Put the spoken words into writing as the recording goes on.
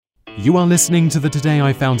You are listening to the Today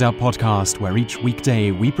I Found Out podcast, where each weekday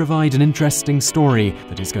we provide an interesting story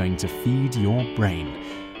that is going to feed your brain.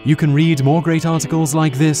 You can read more great articles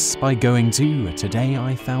like this by going to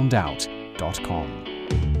todayifoundout.com.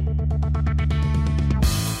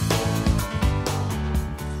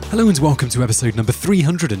 Hello and welcome to episode number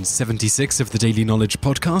 376 of the Daily Knowledge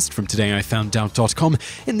podcast from todayifoundout.com.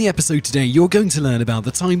 In the episode today, you're going to learn about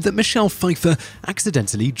the time that Michelle Pfeiffer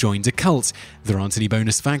accidentally joined a cult. There aren't any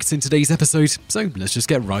bonus facts in today's episode, so let's just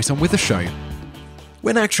get right on with the show.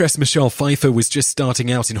 When actress Michelle Pfeiffer was just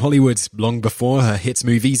starting out in Hollywood, long before her hit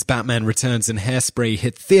movies Batman Returns and Hairspray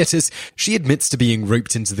hit theaters, she admits to being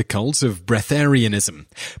roped into the cult of breatharianism.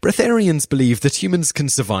 Breatharians believe that humans can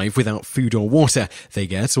survive without food or water. They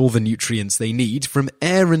get all the nutrients they need from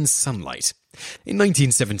air and sunlight. In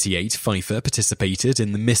 1978, Pfeiffer participated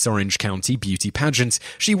in the Miss Orange County beauty pageant.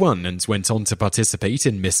 She won and went on to participate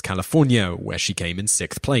in Miss California, where she came in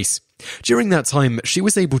 6th place. During that time, she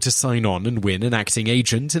was able to sign on and win an acting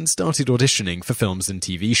agent and started auditioning for films and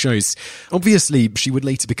TV shows. Obviously, she would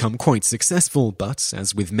later become quite successful, but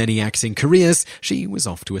as with many acting careers, she was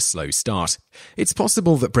off to a slow start. It's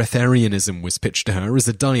possible that breatharianism was pitched to her as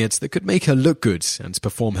a diet that could make her look good and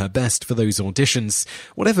perform her best for those auditions.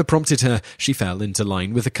 Whatever prompted her, she fell into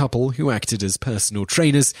line with a couple who acted as personal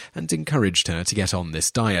trainers and encouraged her to get on this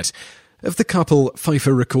diet. Of the couple,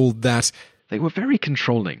 Pfeiffer recalled that they were very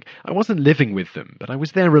controlling. I wasn't living with them, but I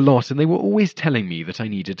was there a lot and they were always telling me that I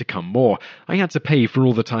needed to come more. I had to pay for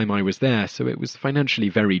all the time I was there, so it was financially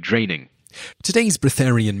very draining. Today's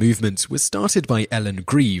breatharian movement was started by Ellen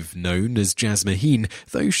Grieve, known as Jazz Maheen,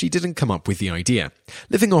 though she didn't come up with the idea.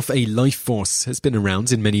 Living off a life force has been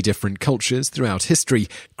around in many different cultures throughout history.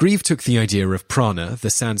 Grieve took the idea of prana, the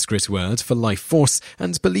Sanskrit word for life force,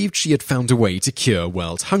 and believed she had found a way to cure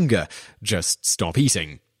world hunger. Just stop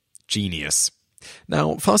eating. Genius.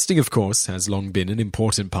 Now, fasting, of course, has long been an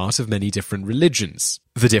important part of many different religions.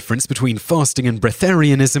 The difference between fasting and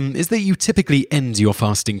breatharianism is that you typically end your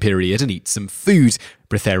fasting period and eat some food.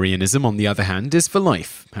 Breatharianism, on the other hand, is for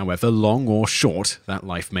life, however long or short that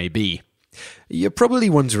life may be. You're probably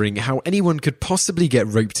wondering how anyone could possibly get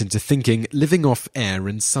roped into thinking living off air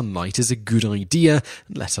and sunlight is a good idea,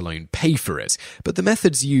 let alone pay for it. But the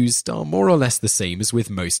methods used are more or less the same as with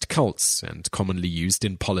most cults, and commonly used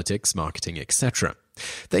in politics, marketing, etc.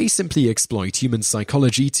 They simply exploit human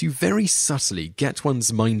psychology to very subtly get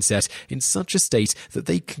one's mindset in such a state that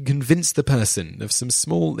they can convince the person of some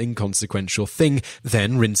small inconsequential thing,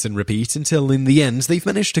 then rinse and repeat until in the end they've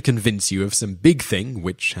managed to convince you of some big thing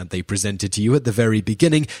which, had they presented to you at the very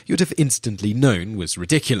beginning, you'd have instantly known was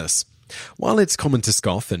ridiculous. While it's common to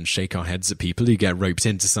scoff and shake our heads at people who get roped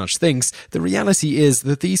into such things, the reality is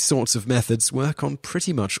that these sorts of methods work on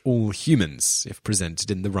pretty much all humans, if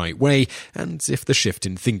presented in the right way, and if the shift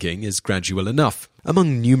in thinking is gradual enough.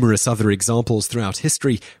 Among numerous other examples throughout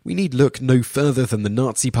history, we need look no further than the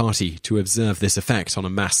Nazi Party to observe this effect on a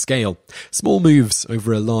mass scale. Small moves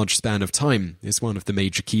over a large span of time is one of the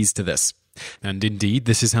major keys to this. And indeed,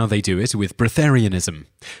 this is how they do it with breatharianism.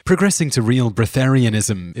 Progressing to real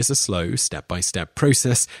breatharianism is a slow, step-by-step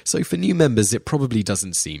process, so for new members it probably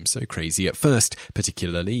doesn't seem so crazy at first,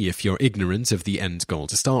 particularly if you're ignorant of the end goal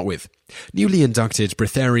to start with. Newly inducted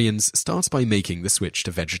breatharians start by making the switch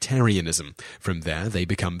to vegetarianism. From there, they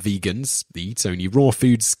become vegans, eat only raw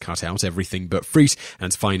foods, cut out everything but fruit,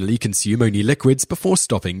 and finally consume only liquids before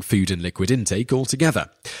stopping food and liquid intake altogether.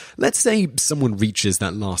 Let's say someone reaches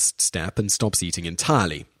that last step and stops eating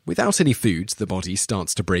entirely. Without any food, the body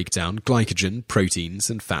starts to break down glycogen, proteins,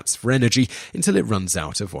 and fats for energy until it runs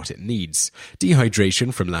out of what it needs.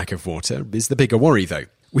 Dehydration from lack of water is the bigger worry, though.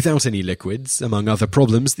 Without any liquids, among other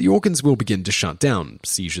problems, the organs will begin to shut down.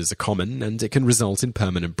 Seizures are common, and it can result in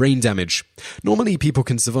permanent brain damage. Normally, people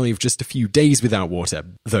can survive just a few days without water,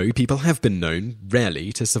 though people have been known,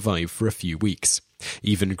 rarely, to survive for a few weeks.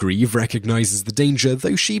 Even Grieve recognizes the danger,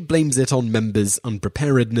 though she blames it on members'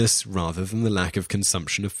 unpreparedness rather than the lack of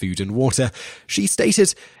consumption of food and water. She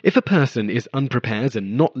stated, "If a person is unprepared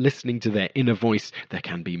and not listening to their inner voice, there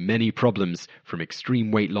can be many problems, from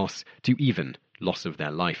extreme weight loss to even loss of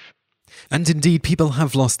their life." And indeed, people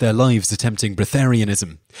have lost their lives attempting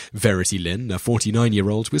breatharianism. Verity Lynn, a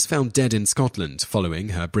 49-year-old, was found dead in Scotland following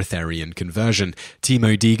her breatharian conversion.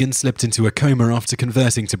 Timo Deegan slipped into a coma after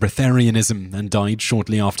converting to breatharianism and died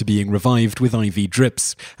shortly after being revived with IV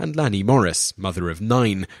drips. And Lanny Morris, mother of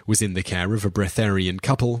 9, was in the care of a breatharian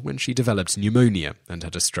couple when she developed pneumonia and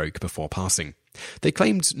had a stroke before passing. They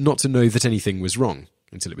claimed not to know that anything was wrong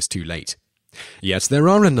until it was too late. Yet there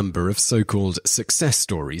are a number of so-called success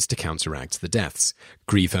stories to counteract the deaths.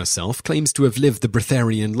 Grieve herself claims to have lived the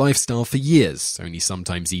breatharian lifestyle for years, only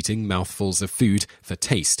sometimes eating mouthfuls of food for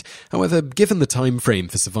taste. However, given the time frame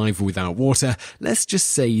for survival without water, let's just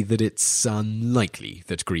say that it's unlikely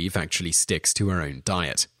that Grieve actually sticks to her own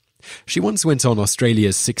diet. She once went on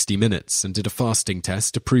Australia's 60 Minutes and did a fasting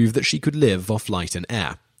test to prove that she could live off light and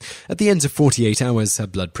air. At the end of 48 hours, her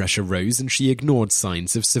blood pressure rose and she ignored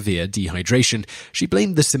signs of severe dehydration. She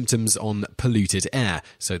blamed the symptoms on polluted air,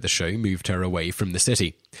 so the show moved her away from the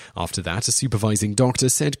city. After that, a supervising doctor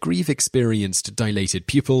said Grieve experienced dilated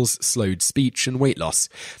pupils, slowed speech and weight loss.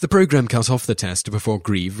 The program cut off the test before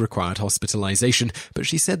Grieve required hospitalization, but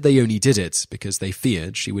she said they only did it because they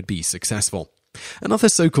feared she would be successful. Another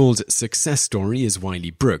so-called success story is Wiley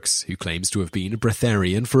Brooks, who claims to have been a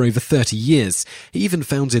breatharian for over 30 years. He even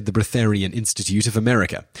founded the Breatharian Institute of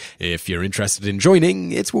America. If you're interested in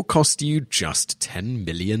joining, it will cost you just $10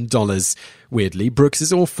 million. Weirdly, Brooks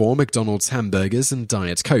is all for McDonald's hamburgers and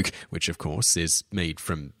Diet Coke, which of course is made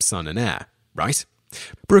from sun and air, right?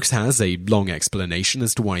 Brooks has a long explanation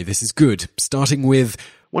as to why this is good, starting with,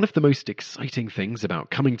 "One of the most exciting things about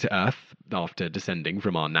coming to Earth, after descending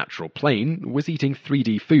from our natural plane, was eating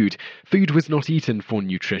 3D food. Food was not eaten for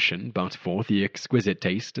nutrition, but for the exquisite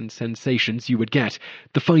taste and sensations you would get.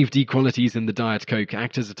 The 5D qualities in the Diet Coke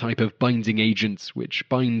act as a type of binding agent, which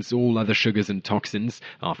binds all other sugars and toxins,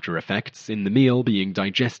 after effects, in the meal being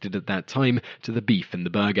digested at that time, to the beef in the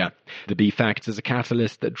burger. The beef acts as a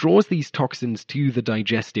catalyst that draws these toxins to the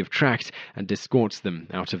digestive tract and disgorges them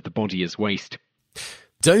out of the body as waste."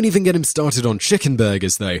 Don't even get him started on chicken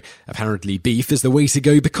burgers, though. Apparently beef is the way to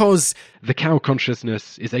go because the cow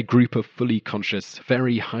consciousness is a group of fully conscious,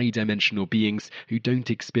 very high-dimensional beings who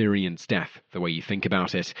don't experience death the way you think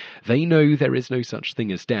about it. They know there is no such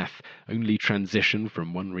thing as death, only transition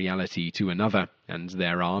from one reality to another, and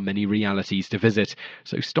there are many realities to visit,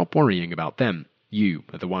 so stop worrying about them. You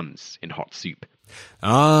are the ones in hot soup.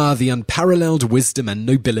 Ah, the unparalleled wisdom and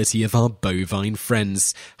nobility of our bovine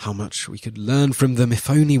friends. How much we could learn from them if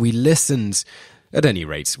only we listened. At any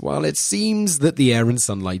rate, while it seems that the air and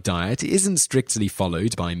sunlight diet isn't strictly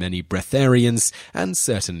followed by many breatharians, and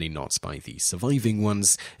certainly not by the surviving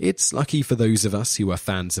ones, it's lucky for those of us who are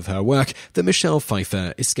fans of her work that Michelle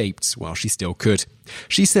Pfeiffer escaped while she still could.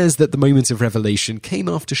 She says that the moment of revelation came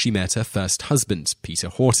after she met her first husband, Peter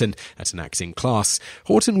Horton, at an acting class.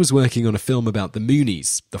 Horton was working on a film about the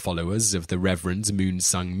Moonies, the followers of the Reverend Moon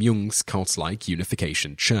Sung Myung's cult-like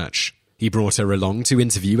Unification Church. He brought her along to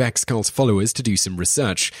interview ex-cult followers to do some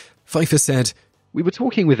research. Pfeiffer said, "We were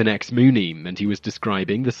talking with an ex-Moonie, and he was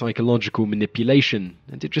describing the psychological manipulation,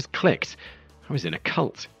 and it just clicked. I was in a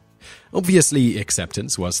cult." Obviously,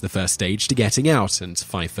 acceptance was the first stage to getting out, and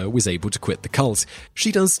Pfeiffer was able to quit the cult.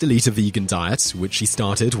 She does still eat a vegan diet, which she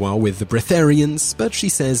started while with the breatharians, but she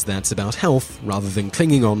says that's about health rather than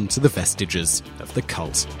clinging on to the vestiges of the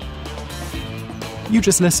cult. You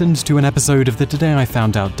just listened to an episode of the Today I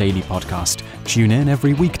Found Out Daily podcast. Tune in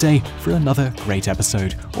every weekday for another great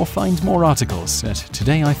episode, or find more articles at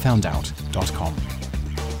todayifoundout.com.